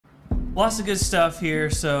Lots of good stuff here,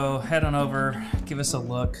 so head on over, give us a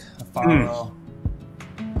look, a follow.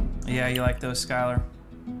 Yeah, you like those, Skylar?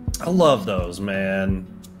 I love those, man.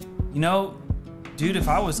 You know, dude, if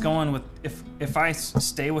I was going with, if I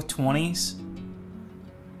stay with 20s,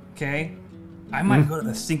 okay, I might go to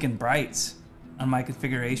the stinking brights on my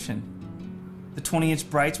configuration. The 20-inch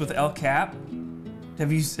brights with L cap.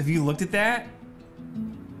 Have you looked at that?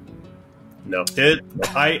 No,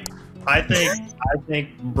 I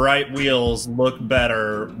think bright wheels look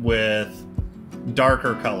better with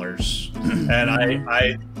darker colors, and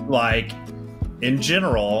I like, in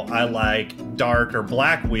general, I like dark or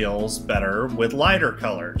black wheels better with lighter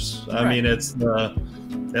colors. I mean, it's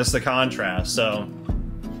the contrast. So,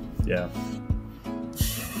 yeah.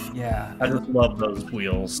 Yeah. I just love those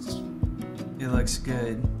wheels. It looks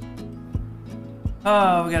good.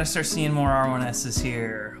 Oh, we gotta start seeing more R1Ss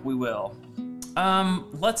here. We will.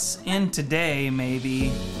 Let's end today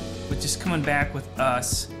maybe with just coming back with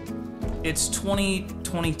us. It's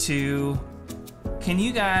 2022. Can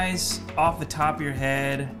you guys, off the top of your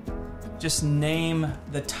head, just name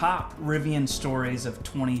the top Rivian stories of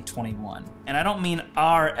 2021? And I don't mean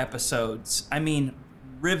our episodes. I mean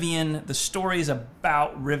Rivian, the stories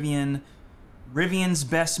about Rivian, Rivian's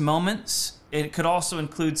best moments. It could also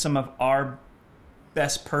include some of our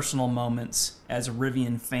best personal moments as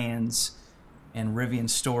Rivian fans and Rivian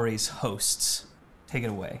Stories hosts. Take it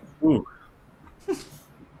away. Ooh.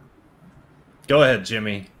 Go ahead,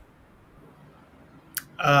 Jimmy.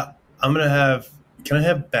 I'm gonna have. Can I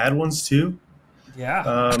have bad ones too?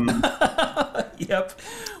 Yeah. Yep.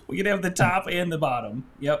 We can have the top and the bottom.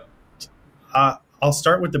 Yep. I'll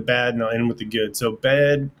start with the bad and I'll end with the good. So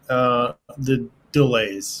bad, the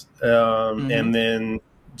delays, and then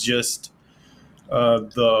just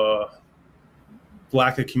the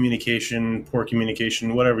lack of communication, poor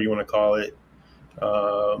communication, whatever you want to call it,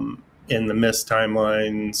 and the missed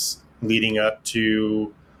timelines leading up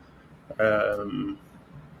to.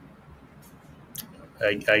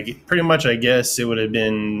 I pretty much, I guess it would have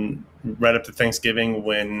been right up to Thanksgiving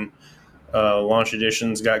when launch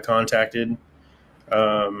editions got contacted,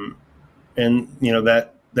 and you know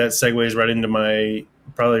that segues right into my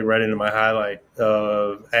highlight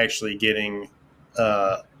of actually getting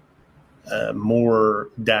a more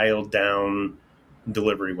dialed down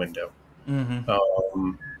delivery window.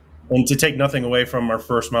 And to take nothing away from our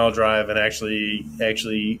first mile drive and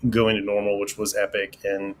actually go into normal, which was epic,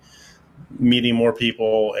 and meeting more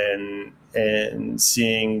people and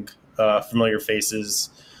seeing familiar faces.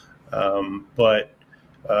 But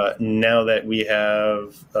now that we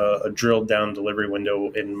have a drilled down delivery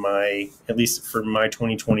window in at least for my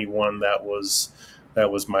 2021, that was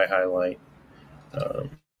my highlight.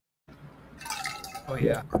 Oh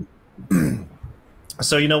yeah.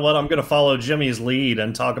 So you know what? I'm going to follow Jimmy's lead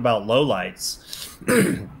and talk about lowlights.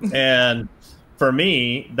 And for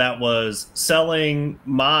me, that was selling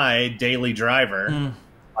my daily driver,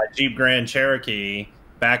 my Jeep Grand Cherokee,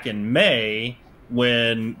 back in May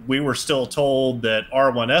when we were still told that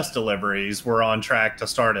R1S deliveries were on track to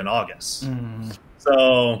start in August.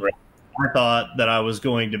 So I thought that I was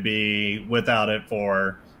going to be without it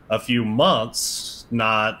for a few months,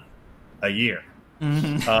 not a year.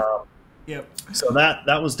 Yep. So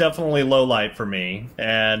that was definitely low light for me,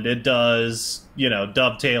 and it does, you know,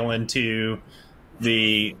 dovetail into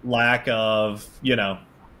the lack of, you know,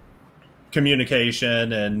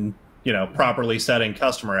 communication and, you know, properly setting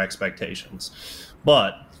customer expectations.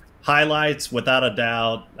 But highlights, without a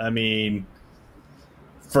doubt, I mean,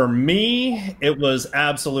 for me, it was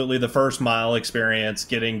absolutely the first mile experience,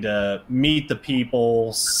 getting to meet the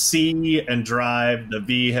people, see and drive the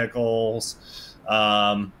vehicles,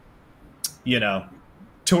 you know,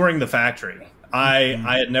 touring the factory. I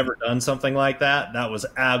had never done something like that. That was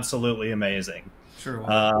absolutely amazing.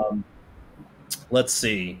 Sure. Let's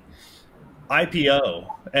see. IPO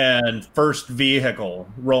and first vehicle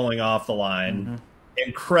rolling off the line.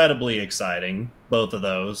 Incredibly exciting, both of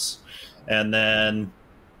those. And then,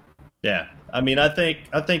 yeah, I mean, I think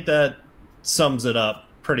that sums it up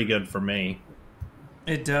pretty good for me.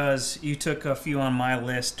 It does. You took a few on my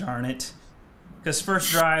list, darn it. Because first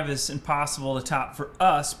drive is impossible to top for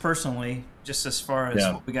us personally, just as far as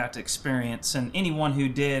what we got to experience. And anyone who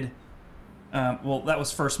did, well, that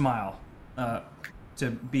was first mile, to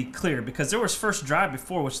be clear, because there was first drive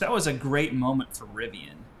before, which that was a great moment for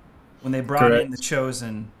Rivian when they brought in the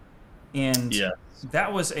Chosen. And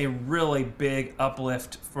that was a really big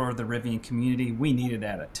uplift for the Rivian community. We needed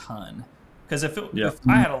that a ton. Because if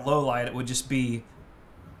I had a low light, it would just be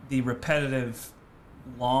the repetitive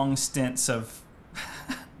long stints of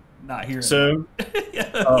not hearing. So,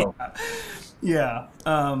 yeah.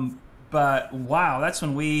 But wow, that's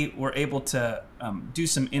when we were able to do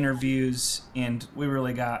some interviews, and we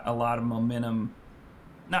really got a lot of momentum,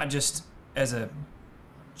 not just as a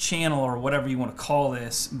channel or whatever you want to call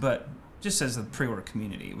this, but just as a pre-order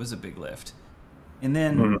community. It was a big lift. And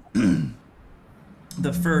then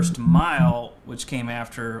the first mile, which came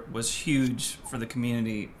after, was huge for the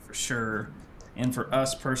community for sure, and for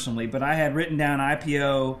us personally. But I had written down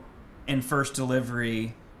IPO and first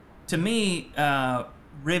delivery. To me,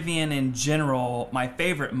 Rivian in general, my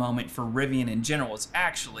favorite moment for Rivian in general is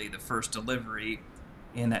actually the first delivery,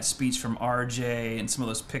 and that speech from RJ and some of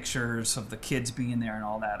those pictures of the kids being there and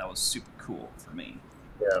all that. That was super cool for me.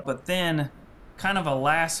 Yeah. But then kind of a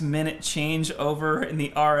last minute change over in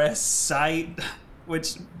the RS site,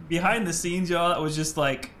 which behind the scenes, y'all, that was just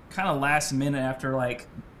like kind of last minute after like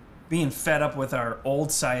being fed up with our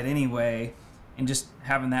old site anyway, and just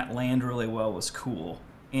having that land really well was cool.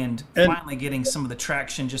 And finally getting some of the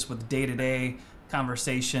traction just with day-to-day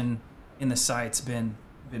conversation in the site's been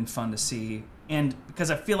fun to see. And because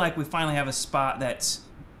I feel like we finally have a spot that's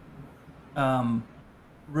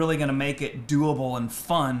really going to make it doable and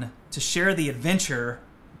fun to share the adventure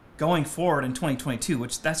going forward in 2022,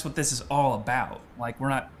 which that's what this is all about. Like, we're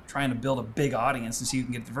not trying to build a big audience and so you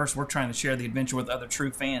can get diverse. We're trying to share the adventure with other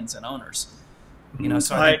true fans and owners. You know,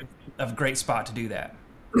 so I think a great spot to do that.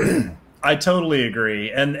 I totally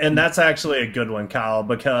agree. And that's actually a good one, Kyle,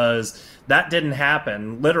 because that didn't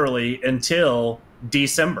happen literally until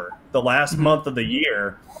December, the last month of the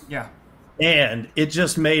year. Yeah. And it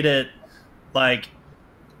just made it like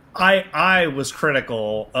I was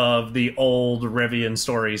critical of the old Rivian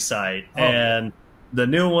Stories site and the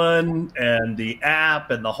new one and the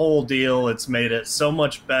app and the whole deal. It's made it so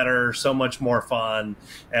much better, so much more fun.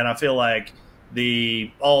 And I feel like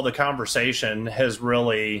all the conversation has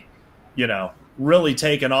really, really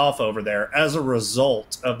taken off over there as a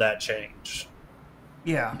result of that change.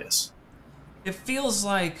 Yeah. Yes. It feels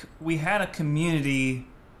like we had a community,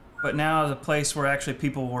 but now the place where actually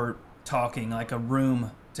people were talking, like a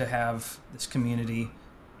room to have this community.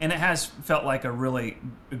 And it has felt like a really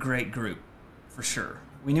great group, for sure.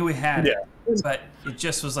 We knew we had it, but it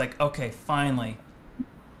just was like, okay, finally.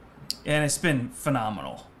 And it's been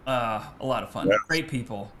phenomenal. A lot of fun. Yeah. Great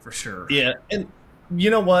people, for sure. Yeah, and you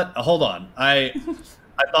know what? Hold on. I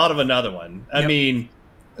thought of another one. I mean,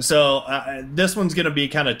 so this one's going to be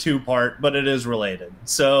kind of two-part, but it is related.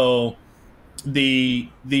 So the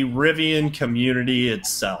Rivian community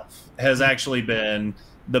itself has actually been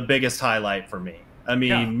the biggest highlight for me. I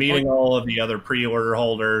mean, meeting all of the other pre-order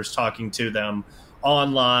holders, talking to them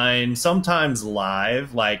online, sometimes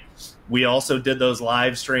live. Like, we also did those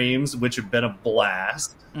live streams, which have been a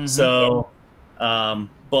blast. So,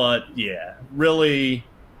 but yeah, really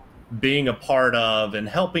being a part of and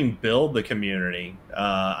helping build the community,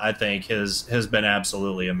 I think has been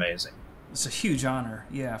absolutely amazing. It's a huge honor.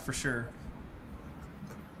 Yeah, for sure.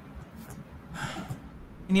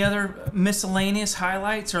 Any other miscellaneous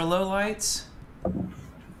highlights or lowlights?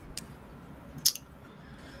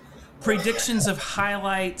 Predictions of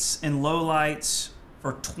highlights and lowlights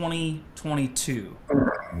for 2022.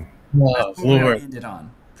 That's what we ended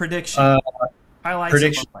on. Prediction. Highlights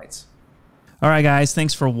and lowlights. All right, guys.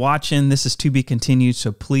 Thanks for watching. This is To Be Continued,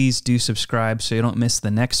 so please do subscribe so you don't miss the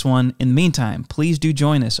next one. In the meantime, please do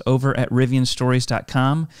join us over at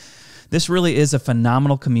rivianstories.com. This really is a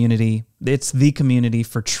phenomenal community. It's the community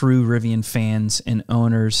for true Rivian fans and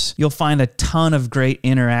owners. You'll find a ton of great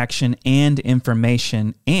interaction and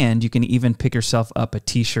information, and you can even pick yourself up a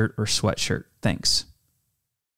t-shirt or sweatshirt. Thanks.